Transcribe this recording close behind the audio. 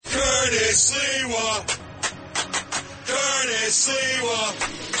Curtis Lewa. Curtis Lewa.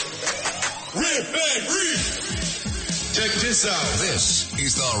 Rip and read. Check this out. This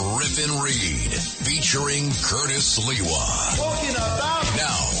is the Rip and Read featuring Curtis Lewa. Walking about.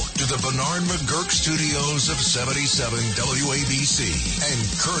 Now to the Bernard McGurk studios of 77 WABC and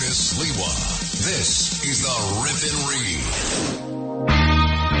Curtis Lewa. This is the Rip and Read.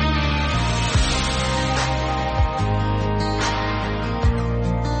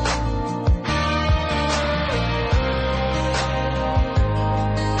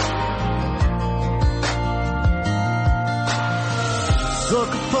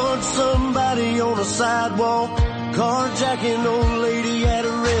 Sucker punch somebody on a sidewalk, carjacking old lady at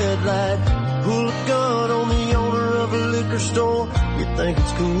a red light, pull a gun on the owner of a liquor store. You think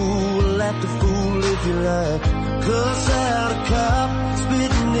it's cool, act a fool if you like. Cuss out a cop,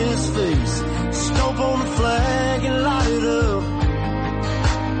 spit in his face, stomp on the flag and light it up.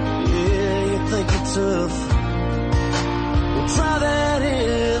 Yeah, you think it's tough. Well, try that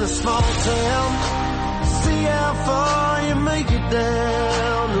in a small town. See how far you make it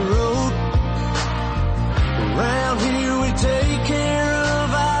down the road. Around here we take care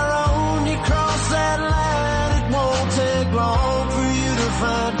of our own. You cross that line, it won't take long for you to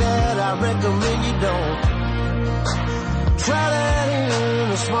find out. I recommend you don't. Try that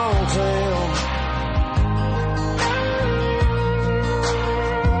in a small town.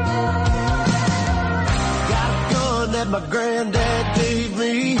 Got a gun that my granddad gave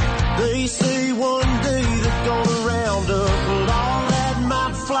me. They say one day they're gonna round up all that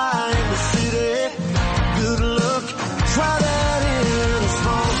might fly in the city. Good luck, try that in a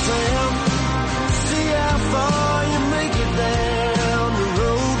small town. See how far you make it down the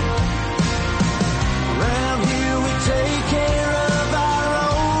road. Around here we take care of our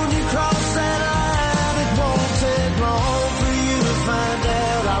own. You cross that line, it won't take long for you to find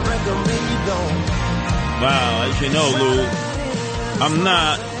out. I recommend you don't. Wow, as you know, Lou, I'm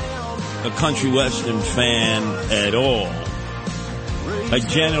not a country western fan at all. I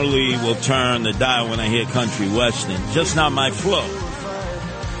generally will turn the dial when I hear country western. Just not my flow.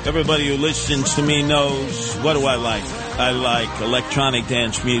 Everybody who listens to me knows, what do I like? I like electronic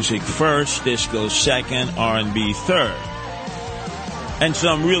dance music first, disco second, R&B third. And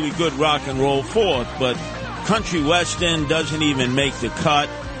some really good rock and roll fourth, but country western doesn't even make the cut.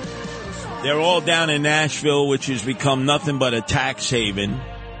 They're all down in Nashville, which has become nothing but a tax haven.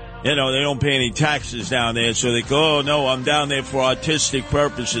 You know, they don't pay any taxes down there, so they go, oh, no, I'm down there for artistic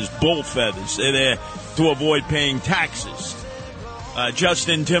purposes, bull feathers. They're there to avoid paying taxes.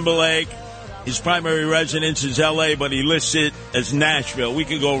 Justin Timberlake, his primary residence is L.A., but he lists it as Nashville. We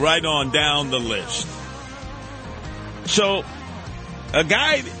could go right on down the list. So, a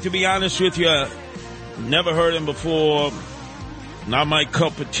guy, to be honest with you, never heard him before, not my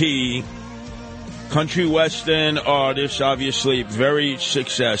cup of tea. Country western artist, obviously very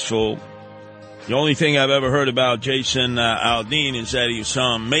successful. The only thing I've ever heard about Jason Aldean is that he was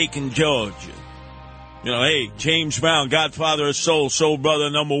from Macon, Georgia. You know, hey, James Brown, Godfather of Soul, Soul Brother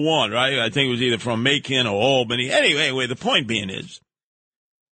 #1, right? I think it was either from Macon or Albany. Anyway, the point being is,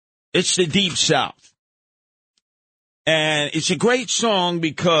 it's the Deep South. And it's a great song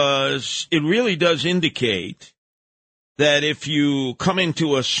because it really does indicate that if you come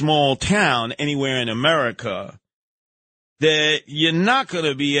into a small town anywhere in America, that you're not going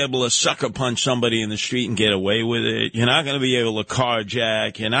to be able to sucker punch somebody in the street and get away with it. You're not going to be able to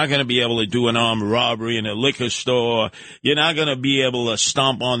carjack. You're not going to be able to do an armed robbery in a liquor store. You're not going to be able to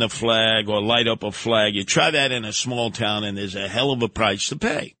stomp on the flag or light up a flag. You try that in a small town, and there's a hell of a price to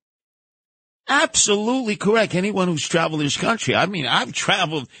pay. Absolutely correct. Anyone who's traveled this country, I mean, I've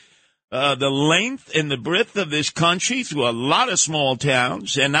traveled the length and the breadth of this country through a lot of small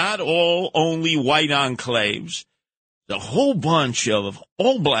towns, and not all only white enclaves. A whole bunch of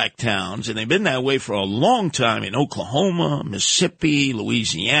all-black towns, and they've been that way for a long time in Oklahoma, Mississippi,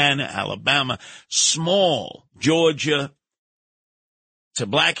 Louisiana, Alabama, small, Georgia. It's a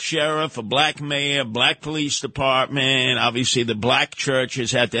black sheriff, a black mayor, black police department. Obviously, the black church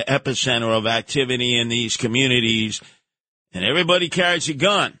is at the epicenter of activity in these communities, and everybody carries a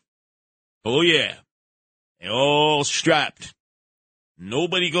gun. Oh, yeah. They're all strapped.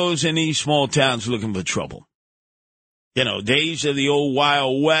 Nobody goes in these small towns looking for trouble. You know, days of the old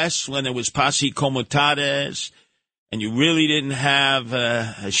Wild West when there was posse comitatus and you really didn't have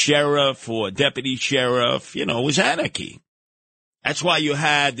a sheriff or a deputy sheriff, you know, it was anarchy. That's why you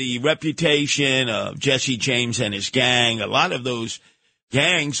had the reputation of Jesse James and his gang. A lot of those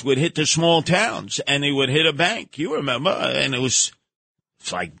gangs would hit the small towns and they would hit a bank. You remember? And it's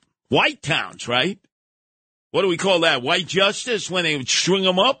like white towns, right? What do we call that? White justice when they would string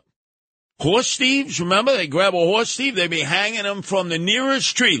them up? Horse thieves, remember? They grab a horse thief, they'd be hanging them from the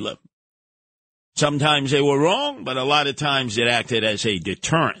nearest tree limb. Sometimes they were wrong, but a lot of times it acted as a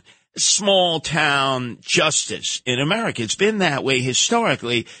deterrent. Small town justice in America. It's been that way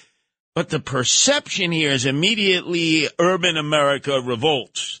historically, but the perception here is immediately urban America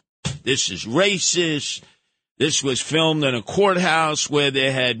revolts. This is racist. This was filmed in a courthouse where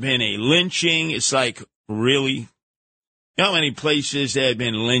there had been a lynching. It's like, really? You know how many places there had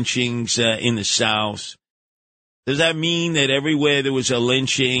been lynchings in the South? Does that mean that everywhere there was a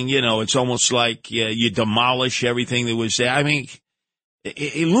lynching, it's almost like you demolish everything that was there? I mean,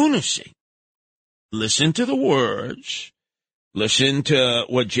 a lunacy. Listen to the words. Listen to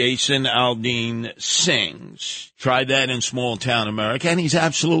what Jason Aldean sings. Try that in small town America, and he's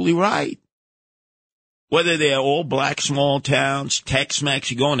absolutely right. Whether they're all black small towns,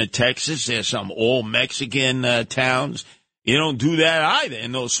 Tex-Mex, you go into Texas, there's some all Mexican towns. You don't do that either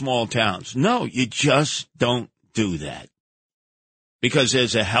in those small towns. No, you just don't do that. Because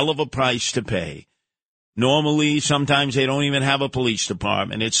there's a hell of a price to pay. Normally, sometimes they don't even have a police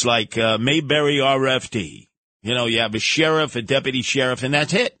department. It's like Mayberry RFD. You have a sheriff, a deputy sheriff, and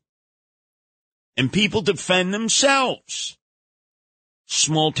that's it. And people defend themselves.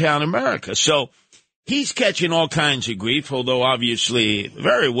 Small town America. So he's catching all kinds of grief, although obviously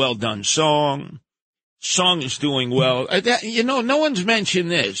very well done song. Song is doing well. No one's mentioned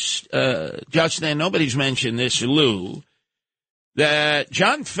this, Justin. Nobody's mentioned this, Lou, that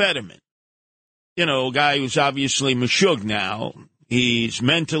John Fetterman, a guy who's obviously mashug now, he's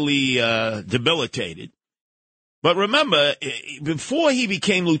mentally debilitated. But remember, before he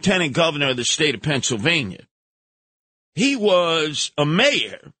became lieutenant governor of the state of Pennsylvania, he was a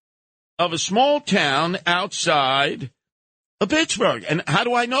mayor of a small town outside of Pittsburgh. And how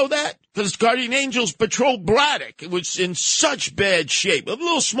do I know that? Because Guardian Angels patrolled Braddock. It was in such bad shape. A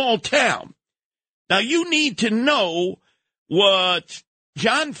little small town. Now, you need to know what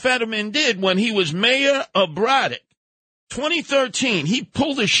John Fetterman did when he was mayor of Braddock. 2013, he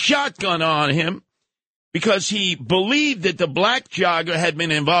pulled a shotgun on him because he believed that the black jogger had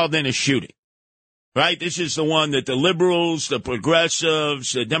been involved in a shooting. Right? This is the one that the liberals, the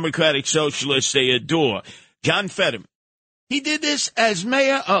progressives, the Democratic Socialists, they adore. John Fetterman. He did this as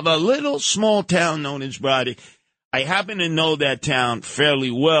mayor of a little small town known as Braddock. I happen to know that town fairly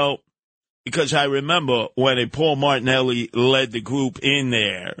well because I remember when Paul Martinelli led the group in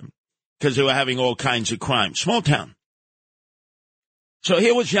there because they were having all kinds of crime. Small town. So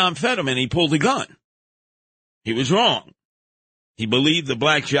here was John Fetterman. He pulled a gun. He was wrong. He believed the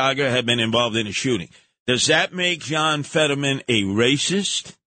black jogger had been involved in a shooting. Does that make John Fetterman a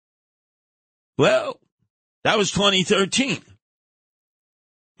racist? Well, that was 2013.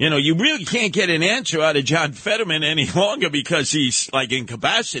 You really can't get an answer out of John Fetterman any longer because he's,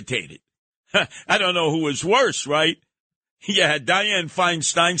 incapacitated. I don't know who was worse, right? You had Dianne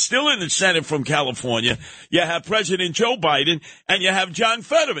Feinstein still in the Senate from California. You have President Joe Biden, and you have John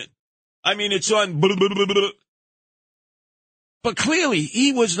Fetterman. I mean, it's on... But clearly,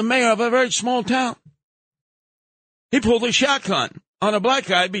 he was the mayor of a very small town. He pulled a shotgun on a black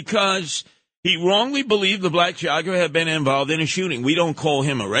guy because he wrongly believed the black jogger had been involved in a shooting. We don't call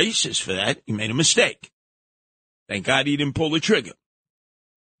him a racist for that. He made a mistake. Thank God he didn't pull the trigger.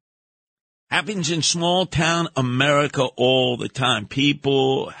 Happens in small town America all the time.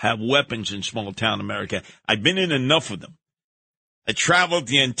 People have weapons in small town America. I've been in enough of them. I traveled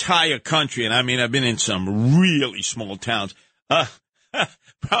the entire country, and I've been in some really small towns.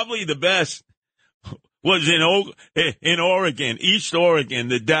 Probably the best was in Oregon, East Oregon,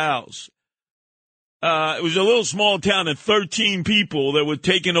 the Dalles. It was a little small town of 13 people that were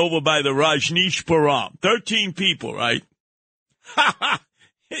taken over by the Rajneeshpuram. 13 people, right?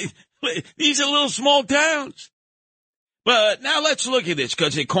 These are little small towns. But now let's look at this,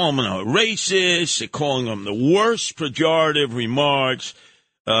 because they call them a racist. They're calling them the worst pejorative remarks.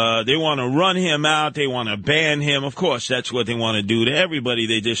 They want to run him out. They want to ban him. Of course, that's what they want to do to everybody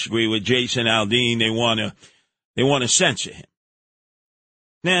they disagree with. Jason Aldean, they want to censor him.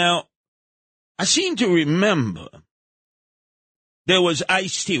 Now, I seem to remember there was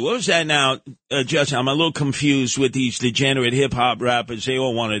Ice-T. What was that now, Justin? I'm a little confused with these degenerate hip-hop rappers. They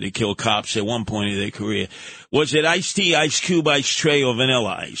all wanted to kill cops at one point in their career. Was it Ice-T, Ice Cube, Ice Tray, or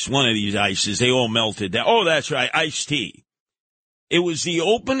Vanilla Ice? One of these ices. They all melted down. Oh, that's right, Ice-T. It was the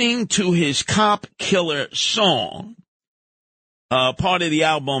opening to his Cop Killer song, part of the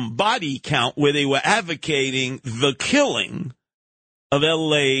album Body Count, where they were advocating the killing of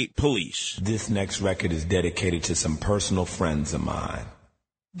L.A. police. This next record is dedicated to some personal friends of mine,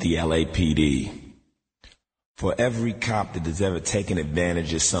 the LAPD. For every cop that has ever taken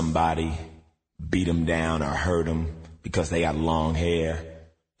advantage of somebody beat them down or hurt them because they got long hair,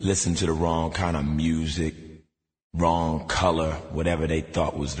 listen to the wrong kind of music, wrong color, whatever they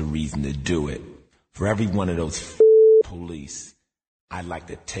thought was the reason to do it. For every one of those police, I'd like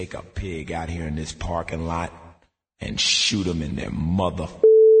to take a pig out here in this parking lot and shoot them in their mother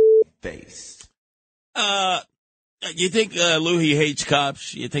face. You think Lou, he hates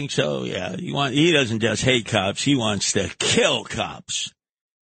cops? You think so? Yeah. He doesn't just hate cops. He wants to kill cops.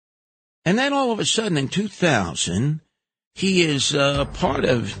 And then all of a sudden in 2000, he is part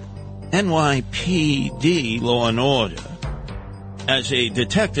of NYPD Law and Order as a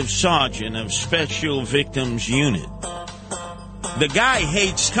detective sergeant of Special Victims Unit. The guy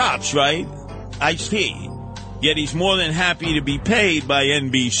hates cops, right? Ice-T. Yet he's more than happy to be paid by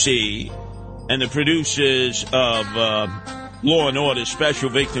NBC and the producers of Law and Order Special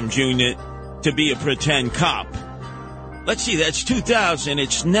Victims Unit to be a pretend cop. Let's see, that's 2000.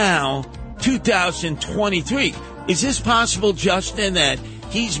 It's now 2023. Is this possible, Justin, that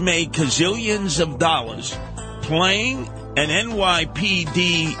he's made gazillions of dollars playing an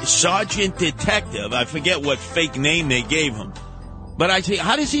NYPD sergeant detective? I forget what fake name they gave him. But I say,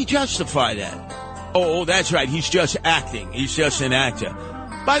 how does he justify that? Oh, that's right. He's just acting. He's just an actor.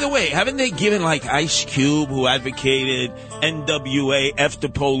 By the way, haven't they given like Ice Cube, who advocated NWA, F the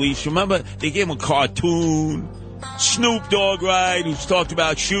police? Remember, they gave him a cartoon. Snoop Dogg, right, who's talked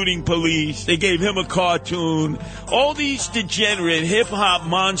about shooting police. They gave him a cartoon. All these degenerate hip-hop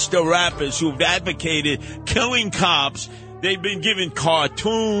monster rappers who've advocated killing cops, they've been given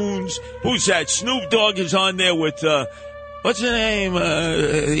cartoons. Who's that? Snoop Dogg is on there with, what's her name?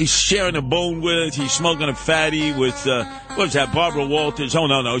 He's sharing a bone with. He's smoking a fatty with, what's that, Barbara Walters? Oh,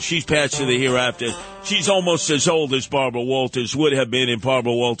 no, she's passed to the hereafter. She's almost as old as Barbara Walters would have been if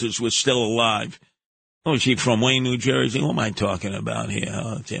Barbara Walters was still alive. Oh, is she from Wayne, New Jersey? What am I talking about here?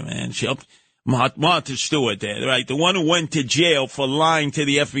 Oh, man. Martha Stewart there, right? The one who went to jail for lying to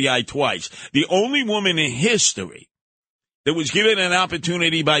the FBI twice. The only woman in history that was given an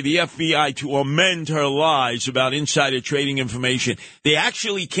opportunity by the FBI to amend her lies about insider trading information. They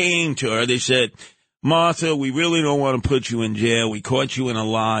actually came to her. They said, Martha, we really don't want to put you in jail. We caught you in a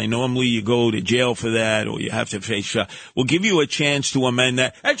lie. Normally you go to jail for that or you have to face trial. We'll give you a chance to amend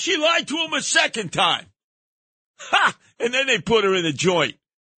that. And she lied to him a second time. Ha! And then they put her in the joint.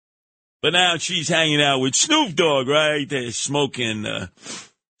 But now she's hanging out with Snoop Dogg, right? They're smoking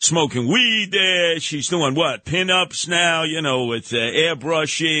weed there. She's doing what? Pin-ups now, with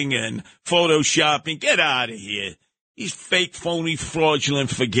airbrushing and photoshopping. Get out of here. These fake, phony,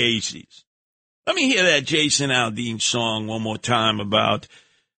 fraudulent fugazis. Let me hear that Jason Aldean song one more time about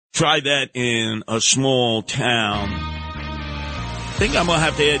try that in a small town. I think I'm going to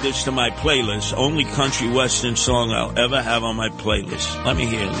have to add this to my playlist. Only country western song I'll ever have on my playlist. Let me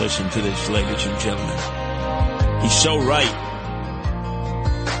listen to this, ladies and gentlemen. He's so right.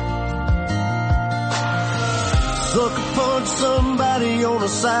 Sucker punch somebody on a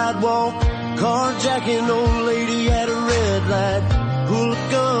sidewalk, carjacking old lady at a red light, pull a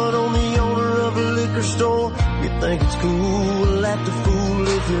gun on the owner of a liquor store. You think it's cool, act a fool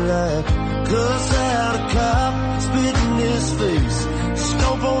if you like, cuss out a cop, spit in his face,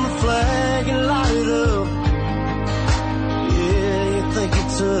 stomp on the flag and light it up. Yeah, you think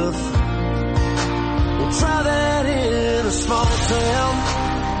it's tough. Well, try that in a small town,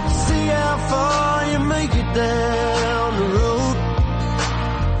 see how far you make it down the road.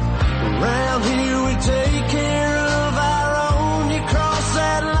 Around here we take care of our own. You cross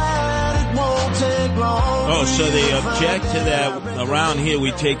that line, it won't take long. Oh, so they object to that. Around here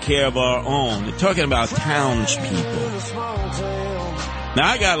we take care of our own. They're talking about townspeople. Now,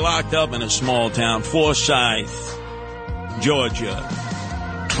 I got locked up in a small town, Forsyth, Georgia.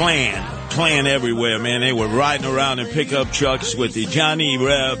 Klan everywhere, man. They were riding around in pickup trucks with the Johnny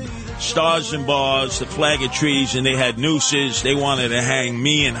Reb, stars and bars, the flag of trees, and they had nooses. They wanted to hang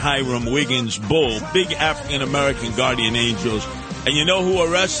me and Hiram Wiggins Bull, big African-American guardian angels. And you know who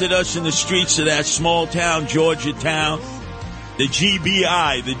arrested us in the streets of that small town, Georgia town? The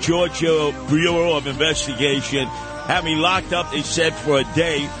GBI, the Georgia Bureau of Investigation, had me locked up, they said, for a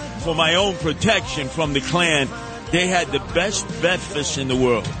day for my own protection from the Klan. They had the best breakfast in the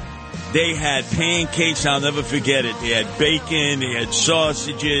world. They had pancakes, I'll never forget it. They had bacon, they had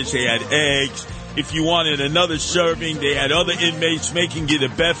sausages, they had eggs. If you wanted another serving, they had other inmates making you the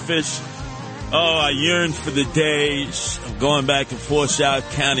breakfast. Oh, I yearned for the days of going back to Forsyth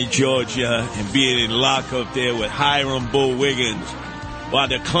County, Georgia, and being in lockup there with Hiram Bull Wiggins, while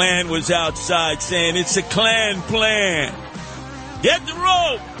the Klan was outside saying, it's a Klan plan. Get the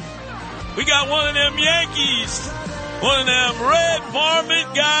rope. We got one of them Yankees, one of them red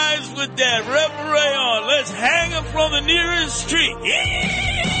varmint guys with that reverie on. Let's hang him from the nearest tree.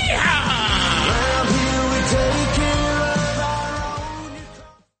 Yeehaw!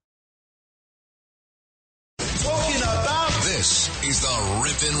 This is the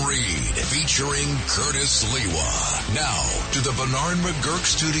Rip and Read featuring Curtis Lewa. Now to the Bernard McGurk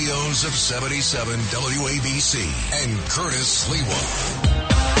studios of 77 WABC and Curtis Lewa.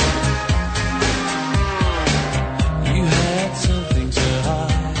 You had something to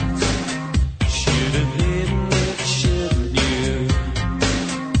hide. Should have hidden it, shouldn't you?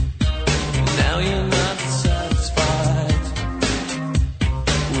 Now you're not satisfied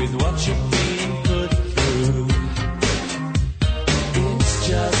with what you're being put through. It's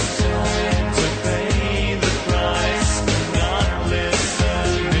just time to pay the price. Not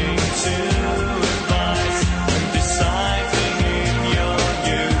listening to advice and deciding in your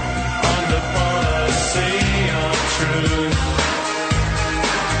youth on the policy of truth.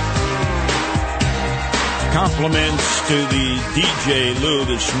 Compliments to the DJ Lou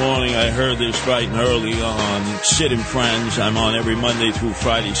this morning. I heard this bright and early on Sid and Friends. I'm on every Monday through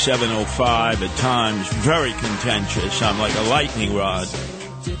Friday, 7:05. At times, very contentious. I'm like a lightning rod.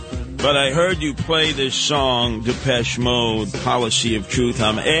 But I heard you play this song, Depeche Mode, Policy of Truth.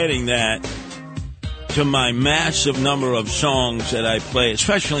 I'm adding that to my massive number of songs that I play,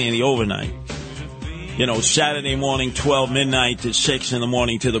 especially in the overnight. You know, Saturday morning, 12 midnight to 6 in the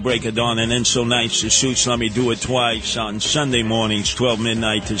morning to the break of dawn, and then So Nice to Suits, let me do it twice on Sunday mornings, 12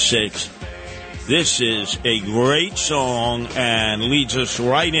 midnight to 6. This is a great song and leads us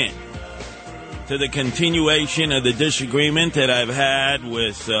right in to the continuation of the disagreement that I've had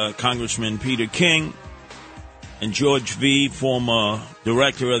with Congressman Peter King and George V., former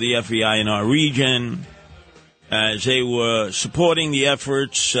director of the FBI in our region, as they were supporting the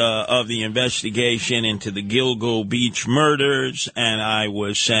efforts of the investigation into the Gilgo Beach murders, and I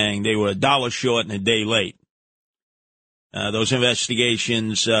was saying they were $1 short and a day late. Those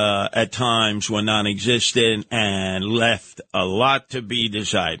investigations at times were non-existent and left a lot to be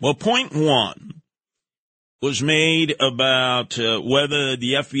desired. Well, point one was made about whether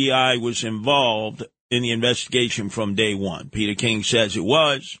the FBI was involved in the investigation from day one. Peter King says it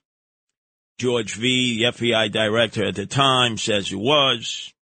was. George V., the FBI director at the time, says it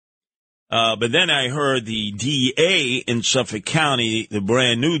was. But then I heard the DA in Suffolk County, the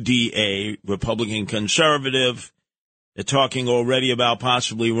brand new DA, Republican conservative, they're talking already about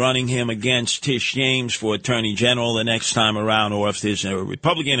possibly running him against Tish James for Attorney General the next time around, or if there's a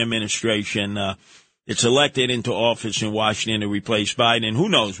Republican administration it's elected into office in Washington to replace Biden. Who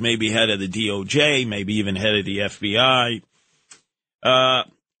knows, maybe head of the DOJ, maybe even head of the FBI.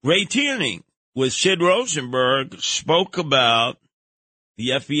 Ray Tierney with Sid Rosenberg spoke about the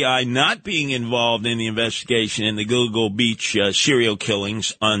FBI not being involved in the investigation in the Gilgo Beach serial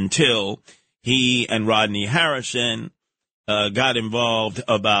killings until he and Rodney Harrison got involved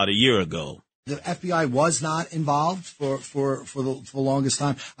about a year ago. The FBI was not involved for the longest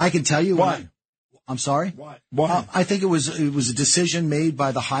time. I can tell you why. I'm sorry? Why? I think it was a decision made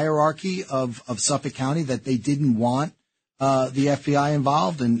by the hierarchy of Suffolk County that they didn't want the FBI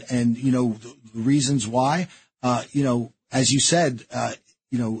involved, and you know the reasons why. You know, as you said,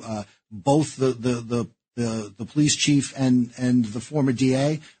 both the police chief and the former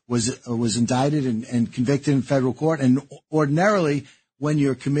DA was indicted and convicted in federal court. And ordinarily, when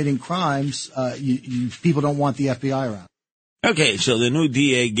you're committing crimes, people don't want the FBI around. Okay, so the new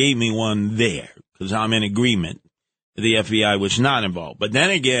DA gave me one there because I'm in agreement. The FBI was not involved. But then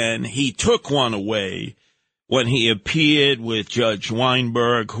again, he took one away when he appeared with Judge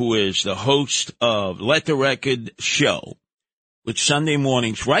Weinberg, who is the host of Let the Record Show, which Sunday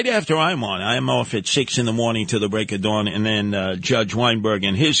mornings, right after I'm on, I'm off at 6 in the morning to the break of dawn, and then Judge Weinberg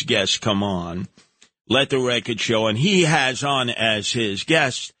and his guests come on, Let the Record Show, and he has on as his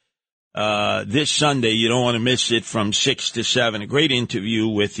guest this Sunday. You don't want to miss it, from 6 to 7. A great interview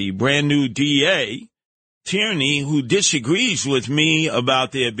with the brand new DA, Tierney, who disagrees with me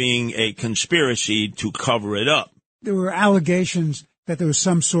about there being a conspiracy to cover it up. There were allegations that there was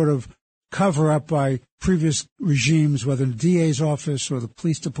some sort of cover-up by previous regimes, whether the DA's office or the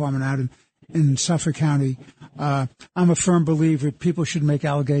police department out in Suffolk County. I'm a firm believer people should make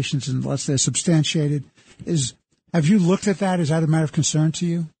allegations unless they're substantiated. Have you looked at that? Is that a matter of concern to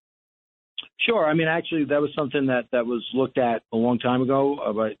you? Sure. I mean, actually, that was something that was looked at a long time ago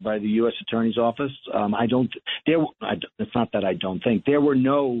by the U.S. Attorney's Office. It's not that I don't think. There were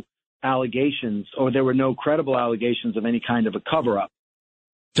no allegations, or there were no credible allegations of any kind of a cover-up.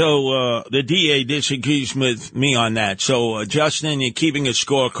 So the DA disagrees with me on that. So, Justin, you're keeping a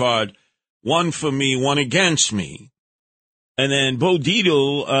scorecard, one for me, one against me. And then Bo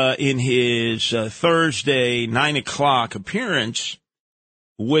Dietl, in his Thursday 9 o'clock appearance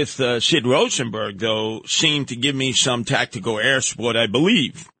with Sid Rosenberg, though, seemed to give me some tactical air support, I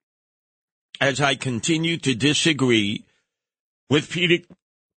believe, as I continue to disagree with Peter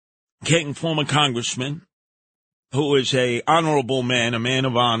King, former congressman, who is a honorable man, a man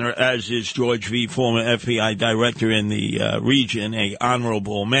of honor, as is George V., former FBI director in the region, a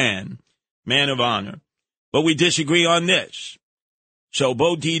honorable man of honor. But we disagree on this. So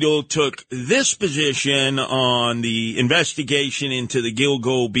Bo Dietl took this position on the investigation into the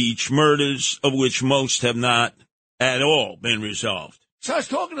Gilgo Beach murders, of which most have not at all been resolved. So I was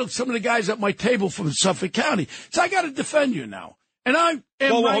talking to some of the guys at my table from Suffolk County. So I got to defend you now. And I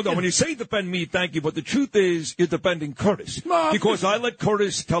am hold on. When you say defend me, thank you. But the truth is, you're defending Curtis. Because I let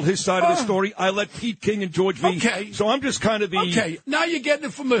Curtis tell his side of the story. I let Pete King and George V. Okay. So I'm just kind of the... Okay. Now you're getting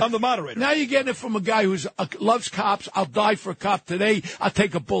it from I'm the moderator. Now you're getting it from a guy who loves cops. I'll die for a cop today. I'll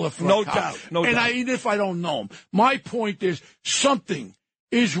take a bullet for a cop. No doubt. Even if I don't know him. My point is, something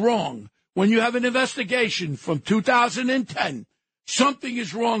is wrong when you have an investigation from 2010. Something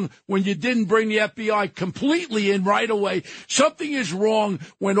is wrong when you didn't bring the FBI completely in right away. Something is wrong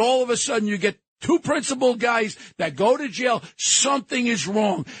when all of a sudden you get two principal guys that go to jail. Something is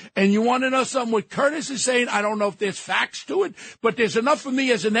wrong. And you want to know something? What Curtis is saying, I don't know if there's facts to it, but there's enough for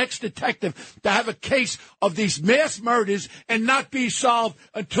me as an ex-detective to have a case of these mass murders and not be solved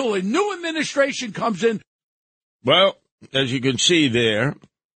until a new administration comes in. Well, as you can see there,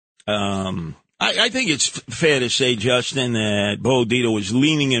 I think it's fair to say, Justin, that Bo Dietl was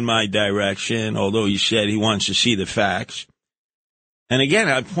leaning in my direction, although he said he wants to see the facts. And again,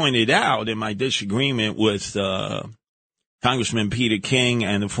 I pointed out in my disagreement with Congressman Peter King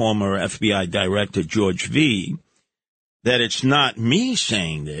and the former FBI Director George V. that it's not me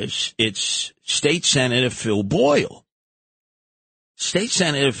saying this, it's State Senator Phil Boyle. State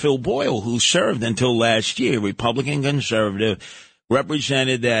Senator Phil Boyle, who served until last year, Republican conservative,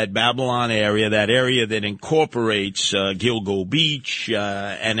 represented that Babylon area, that area that incorporates Gilgo Beach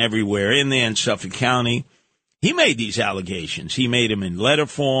and everywhere in there in Suffolk County. He made these allegations. He made them in letter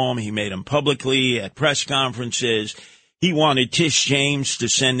form. He made them publicly at press conferences. He wanted Tish James to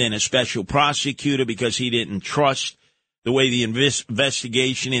send in a special prosecutor because he didn't trust the way the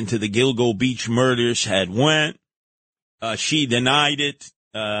investigation into the Gilgo Beach murders had went. She denied it.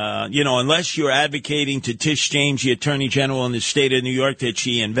 Unless you're advocating to Tish James, the Attorney General in the state of New York, that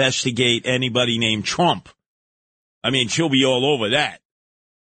she investigate anybody named Trump. I mean, she'll be all over that.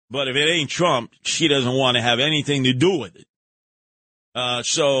 But if it ain't Trump, she doesn't want to have anything to do with it.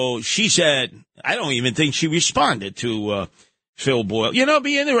 So she said, I don't even think she responded to Phil Boyle. It'd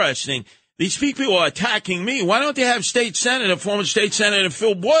be interesting. These people are attacking me. Why don't they have former State Senator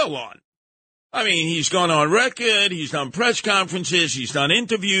Phil Boyle on? I mean, he's gone on record, he's done press conferences, he's done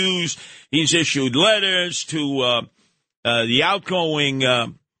interviews, he's issued letters to the outgoing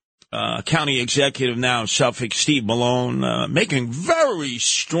county executive now, Suffolk, Steve Malone, making very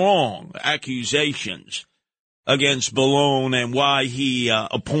strong accusations against Malone and why he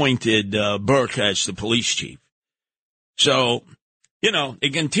appointed Burke as the police chief. So, they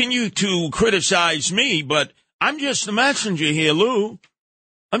continue to criticize me, but I'm just the messenger here, Lou.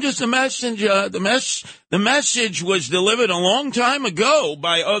 I'm just a messenger. The message was delivered a long time ago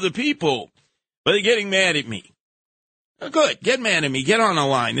by other people, but they're getting mad at me. Good. Get mad at me. Get on the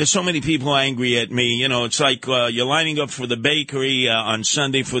line. There's so many people angry at me. It's like you're lining up for the bakery on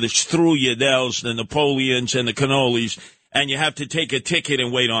Sunday for the strudels, the Napoleons, and the cannolis, and you have to take a ticket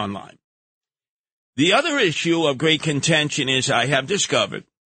and wait online. The other issue of great contention is I have discovered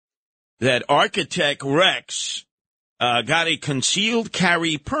that architect Rex got a concealed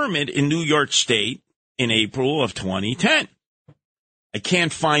carry permit in New York State in April of 2010. I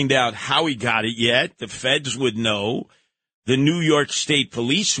can't find out how he got it yet. The feds would know. The New York State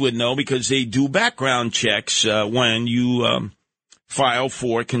Police would know because they do background checks when you file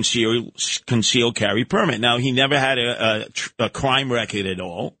for concealed carry permit. Now, he never had a crime record at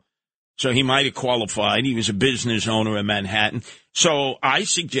all, so he might have qualified. He was a business owner in Manhattan. So I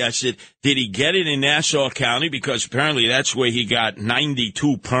suggested, did he get it in Nassau County? Because apparently that's where he got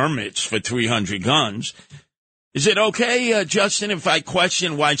 92 permits for 300 guns. Is it okay, Justin, if I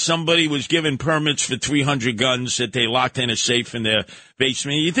question why somebody was given permits for 300 guns that they locked in a safe in their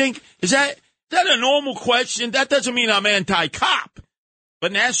basement? You think, is that a normal question? That doesn't mean I'm anti-cop.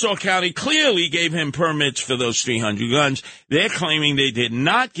 But Nassau County clearly gave him permits for those 300 guns. They're claiming they did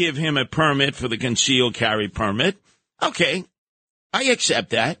not give him a permit for the concealed carry permit. Okay. I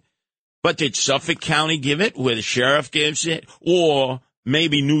accept that. But did Suffolk County give it, where the sheriff gives it, or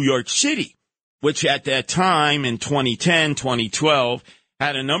maybe New York City? which at that time in 2010, 2012,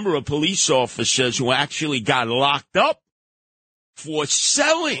 had a number of police officers who actually got locked up for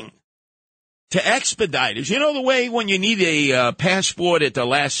selling to expediters. You know the way when you need a passport at the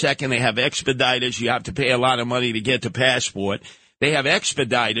last second, they have expediters. You have to pay a lot of money to get the passport. They have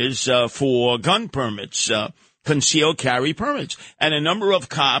expediters for gun permits, concealed carry permits. And a number of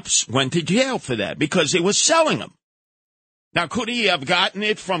cops went to jail for that because they were selling them. Now, could he have gotten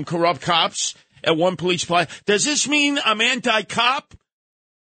it from corrupt cops at one police plant? Does this mean I'm anti-cop?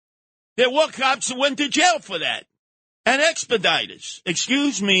 There were cops who went to jail for that. And expediters.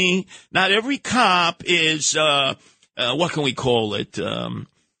 Excuse me, not every cop is, what can we call it? A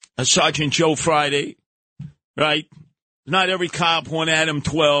Sergeant Joe Friday, right? Not every cop, one Adam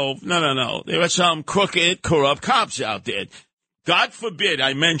 12. No. There are some crooked, corrupt cops out there. God forbid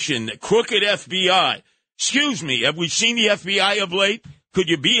I mention crooked FBI. Excuse me, have we seen the FBI of late? Could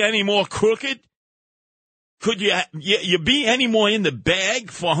you be any more crooked? Could you be any more in the bag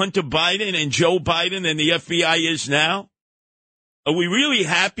for Hunter Biden and Joe Biden than the FBI is now? Are we really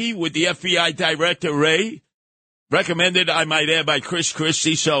happy with the FBI Director Ray? Recommended, I might add, by Chris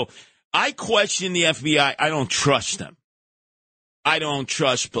Christie. So I question the FBI. I don't trust them. I don't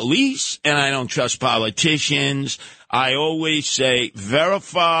trust police, and I don't trust politicians. I always say,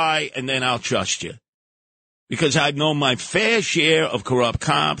 verify, and then I'll trust you. Because I've known my fair share of corrupt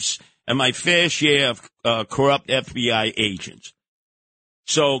cops and my fair share of corrupt FBI agents.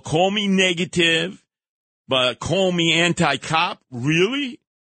 So call me negative, but call me anti-cop? Really?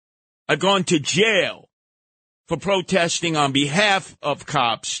 I've gone to jail for protesting on behalf of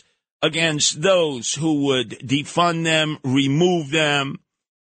cops against those who would defund them, remove them.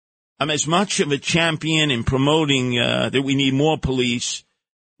 I'm as much of a champion in promoting that we need more police,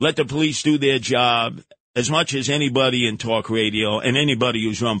 let the police do their job, as much as anybody in talk radio and anybody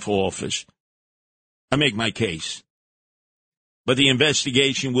who's run for office. I make my case. But the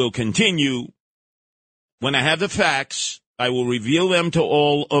investigation will continue. When I have the facts, I will reveal them to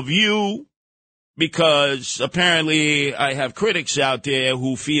all of you, because apparently I have critics out there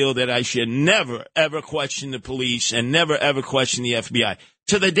who feel that I should never, ever question the police and never, ever question the FBI.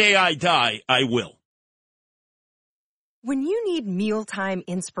 To the day I die, I will. When you need mealtime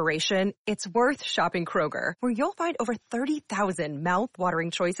inspiration, it's worth shopping Kroger, where you'll find over 30,000 mouth-watering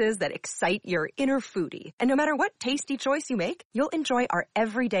choices that excite your inner foodie. And no matter what tasty choice you make, you'll enjoy our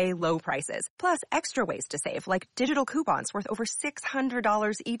everyday low prices, plus extra ways to save, like digital coupons worth over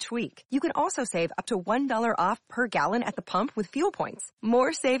 $600 each week. You can also save up to $1 off per gallon at the pump with fuel points.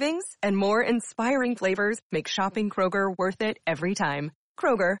 More savings and more inspiring flavors make shopping Kroger worth it every time.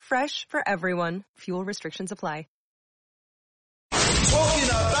 Kroger, fresh for everyone. Fuel restrictions apply.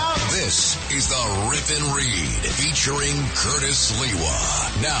 This is the Rip and Read featuring Curtis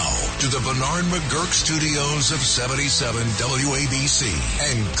Lewa. Now to the Bernard McGurk studios of 77 WABC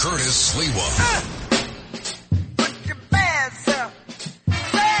and Curtis Lewa. Put your bad self.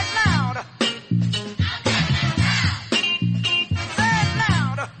 Say it loud. Say it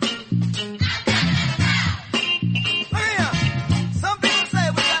loud. Look here. Some people say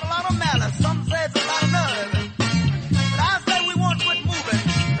we got a lot of malice. Some say it's a lot of nerve.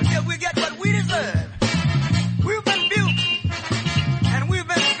 We get what we deserve. We've been built and we've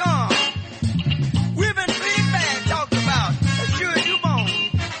been scorned. We've been big bad talked about as sure as you born.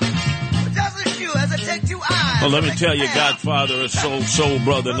 But just as sure as it takes 2 eyes. Well, let me tell you, Godfather of Soul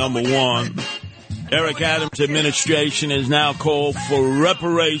Brother number one. Eric Adams' administration has now called for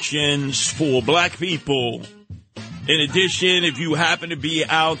reparations for black people. In addition, if you happen to be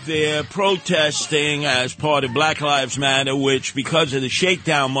out there protesting as part of Black Lives Matter, which because of the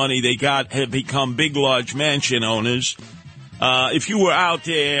shakedown money they got have become big, large mansion owners, if you were out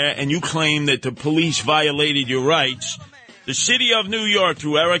there and you claim that the police violated your rights, the city of New York,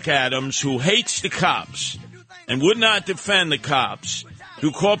 through Eric Adams, who hates the cops and would not defend the cops,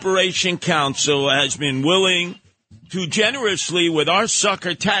 through Corporation Counsel, has been willing to generously, with our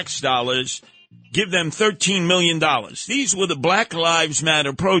sucker tax dollars, give them $13 million. These were the Black Lives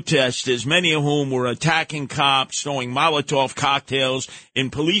Matter protesters, many of whom were attacking cops, throwing Molotov cocktails in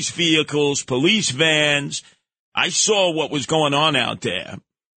police vehicles, police vans. I saw what was going on out there.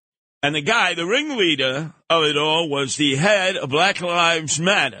 And the guy, the ringleader of it all, was the head of Black Lives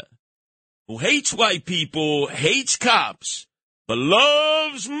Matter, who hates white people, hates cops, but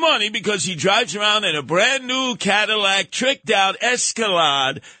loves money because he drives around in a brand new Cadillac, tricked out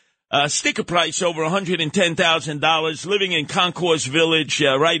Escalade, sticker price over $110,000, living in Concourse Village,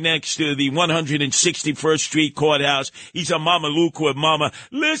 right next to the 161st Street Courthouse. He's a Mama Luke with Mama.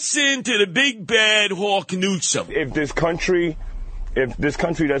 Listen to the big bad Hawk Newsom. If this country If this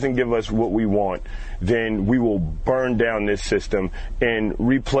country doesn't give us what we want, then we will burn down this system and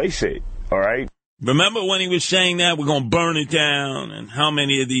replace it, all right? Remember when he was saying that we're going to burn it down, and how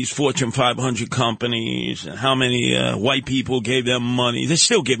many of these Fortune 500 companies and how many white people gave them money? They're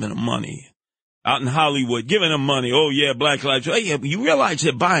still giving them money. Out in Hollywood, giving them money. Oh, yeah, Black Lives. Oh, yeah, you realize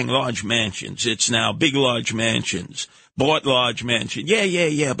they're buying large mansions. It's now big, large mansions. Bought large mansions.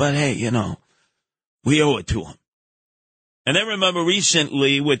 Yeah. But, hey, you know, we owe it to them. And then remember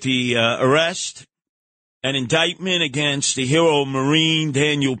recently with the arrest and indictment against the hero Marine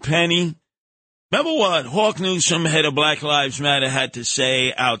Daniel Penny. Remember what Hawk Newsom, head of Black Lives Matter, had to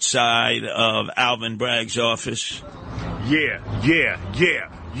say outside of Alvin Bragg's office? Yeah.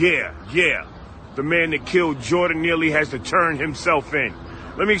 The man that killed Jordan Neely has to turn himself in.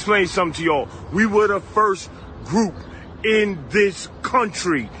 Let me explain something to y'all. We were the first group in this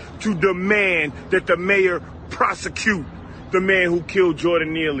country to demand that the mayor prosecute the man who killed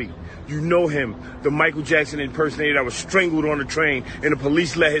Jordan Neely. You know him, the Michael Jackson impersonator that was strangled on the train and the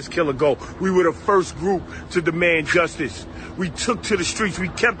police let his killer go. We were the first group to demand justice. We took to the streets. We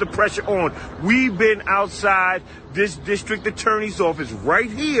kept the pressure on. We've been outside this district attorney's office right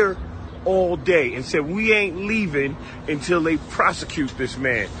here all day and said we ain't leaving until they prosecute this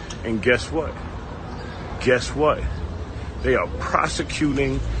man. And guess what? They are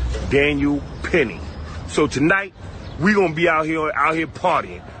prosecuting Daniel Penny. So tonight, we're going to be out here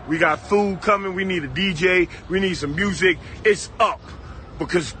partying. We got food coming. We need a DJ. We need some music. It's up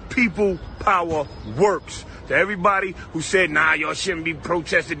because people power works. To everybody who said, nah, y'all shouldn't be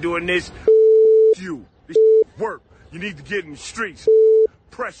protesting doing this, you. This work. You need to get in the streets.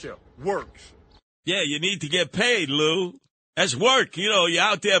 Pressure works. Yeah, you need to get paid, Lou. That's work. You know, you're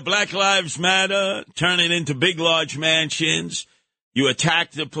out there, Black Lives Matter, turning into big, large mansions. You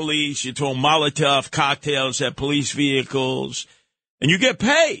attack the police. You throw Molotov cocktails at police vehicles. And you get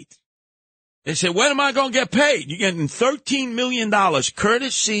paid. They say, when am I going to get paid? You're getting $13 million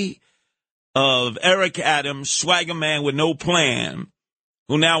courtesy of Eric Adams, swagger man with no plan,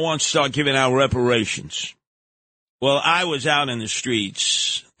 who now wants to start giving out reparations. Well, I was out in the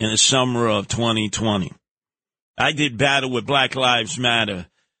streets in the summer of 2020. I did battle with Black Lives Matter.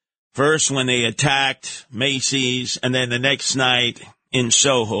 First when they attacked Macy's, and then the next night in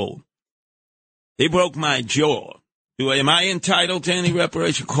Soho. They broke my jaw. Am I entitled to any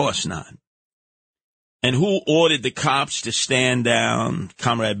reparation? Of course not. And who ordered the cops to stand down?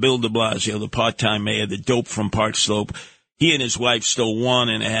 Comrade Bill de Blasio, the part-time mayor, the dope from Park Slope. He and his wife stole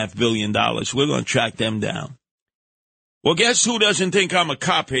 $1.5 billion. We're going to track them down. Well, guess who doesn't think I'm a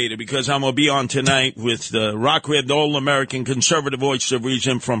cop hater? Because I'm going to be on tonight with the rock-ribbed, all-American conservative voice of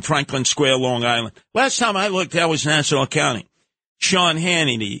reason from Franklin Square, Long Island. Last time I looked, that was Nassau County. Sean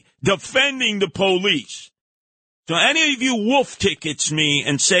Hannity, defending the police. So any of you wolf tickets me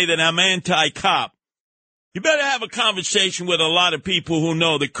and say that I'm anti-cop, you better have a conversation with a lot of people who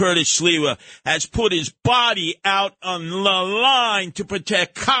know that Curtis Sliwa has put his body out on the line to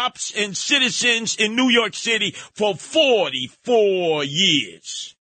protect cops and citizens in New York City for 44 years.